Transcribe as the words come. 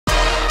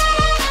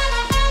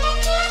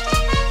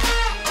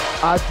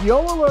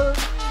IPO Alert!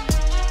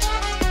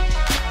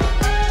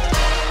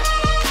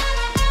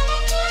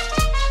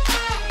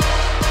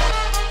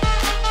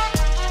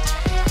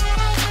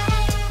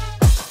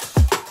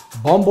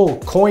 Bumble,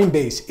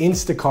 Coinbase,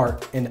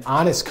 Instacart, and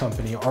Honest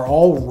Company are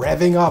all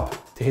revving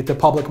up to hit the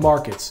public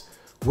markets.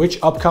 Which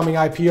upcoming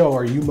IPO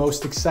are you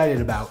most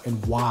excited about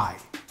and why?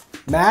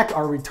 Mac,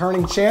 our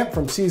returning champ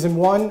from season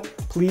 1,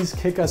 please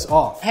kick us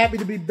off. Happy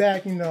to be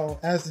back,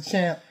 as the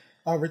champ,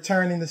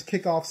 returning this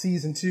kickoff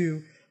season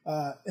 2,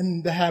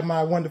 and to have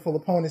my wonderful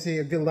opponents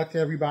here. Good luck to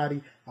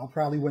everybody. I'll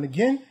probably win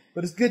again,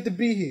 but it's good to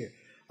be here.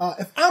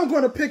 If I'm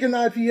going to pick an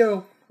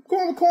IPO, I'm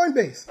going with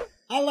Coinbase.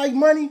 I like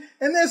money,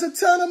 and there's a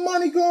ton of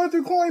money going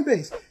through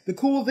Coinbase. The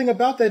cool thing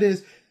about that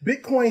is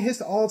Bitcoin hits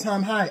the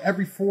all-time high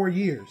every 4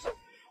 years.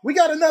 We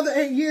got another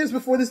 8 years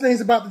before this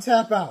thing's about to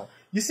tap out.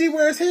 You see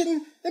where it's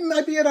hitting? It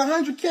might be at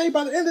 100K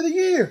by the end of the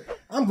year.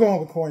 I'm going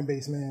with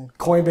Coinbase, man.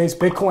 Coinbase,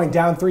 Bitcoin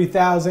down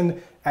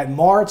 3,000 at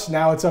March.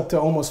 Now it's up to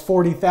almost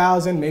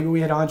 40,000. Maybe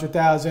we hit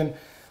 100,000.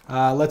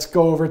 Let's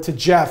go over to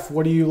Jeff.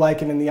 What are you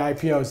liking in the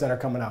IPOs that are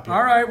coming up here?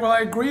 All right. Well,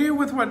 I agree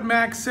with what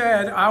Max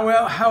said.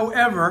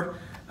 However,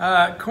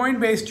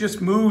 Coinbase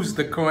just moves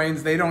the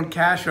coins. They don't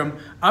cash them.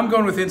 I'm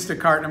going with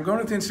Instacart. And I'm going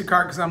with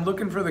Instacart because I'm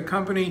looking for the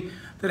company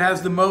that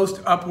has the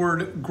most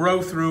upward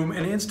growth room.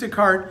 And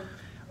Instacart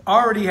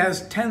already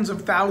has tens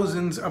of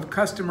thousands of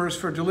customers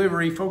for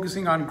delivery,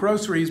 focusing on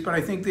groceries. But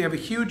I think they have a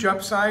huge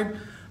upside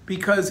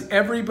because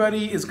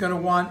everybody is going to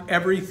want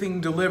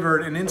everything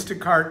delivered. And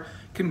Instacart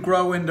can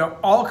grow into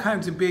all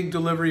kinds of big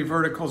delivery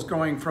verticals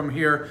going from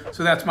here.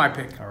 So that's my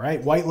pick. All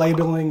right, white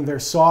labeling their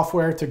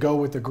software to go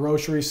with the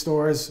grocery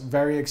stores.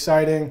 Very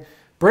exciting.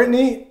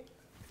 Brittany,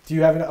 do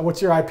you have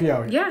what's your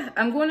IPO? Yeah,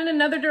 I'm going in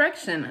another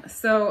direction.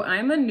 So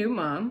I'm a new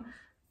mom.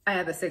 I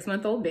have a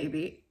 6-month-old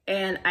baby,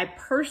 and I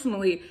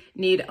personally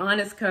need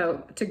Honest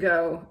Co. to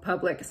go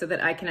public so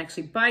that I can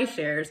actually buy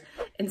shares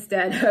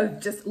instead of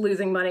just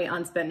losing money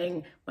on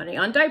spending money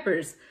on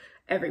diapers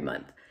every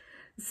month.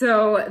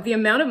 So the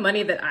amount of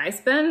money that I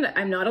spend,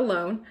 I'm not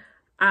alone.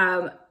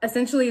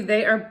 Essentially,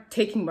 they are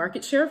taking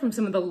market share from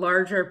some of the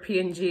larger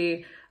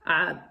P&G,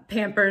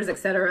 Pampers,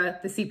 etc.,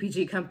 the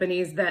CPG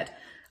companies that,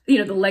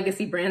 the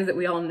legacy brands that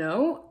we all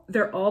know,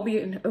 they're all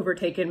being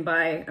overtaken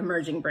by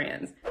emerging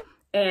brands.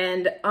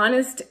 And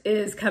Honest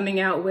is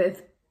coming out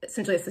with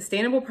essentially a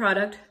sustainable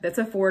product that's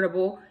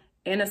affordable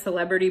and a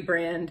celebrity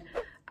brand.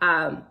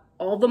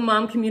 All the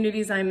mom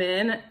communities I'm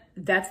in,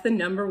 that's the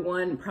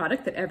 #1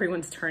 product that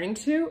everyone's turning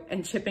to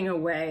and chipping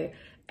away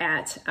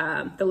at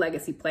the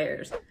legacy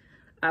players.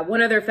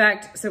 One other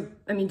fact,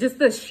 just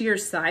the sheer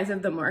size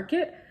of the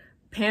market,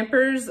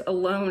 Pampers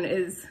alone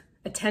is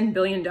a $10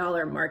 billion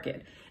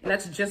market, and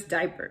that's just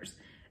diapers.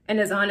 And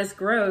as Honest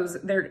grows,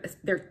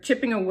 they're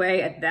chipping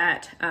away at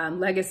that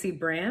legacy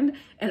brand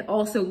and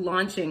also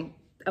launching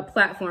a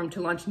platform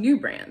to launch new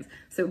brands.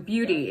 So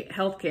beauty,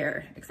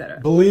 healthcare, etc.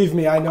 Believe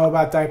me, I know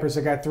about diapers.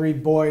 I got 3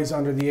 boys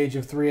under the age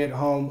of 3 at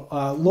home.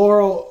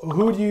 Laurel,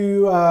 who do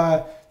you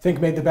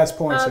think made the best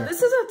points here?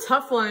 This is a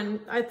tough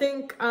one. I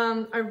think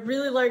I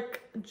really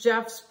like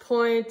Jeff's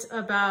point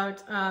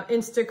about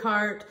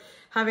Instacart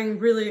having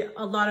really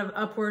a lot of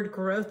upward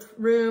growth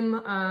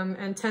room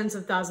and tens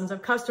of thousands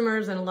of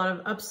customers and a lot of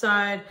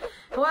upside.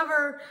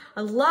 However,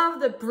 I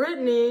love that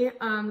Brittany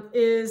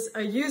is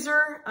a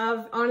user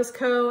of Honest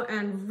Co.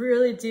 and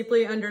really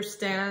deeply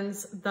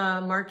understands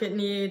the market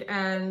need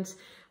and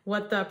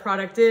what the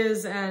product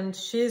is, and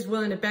she's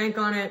willing to bank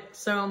on it,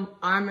 so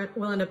I'm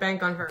willing to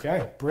bank on her.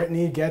 Okay,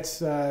 Brittany gets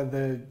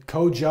the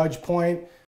co-judge point.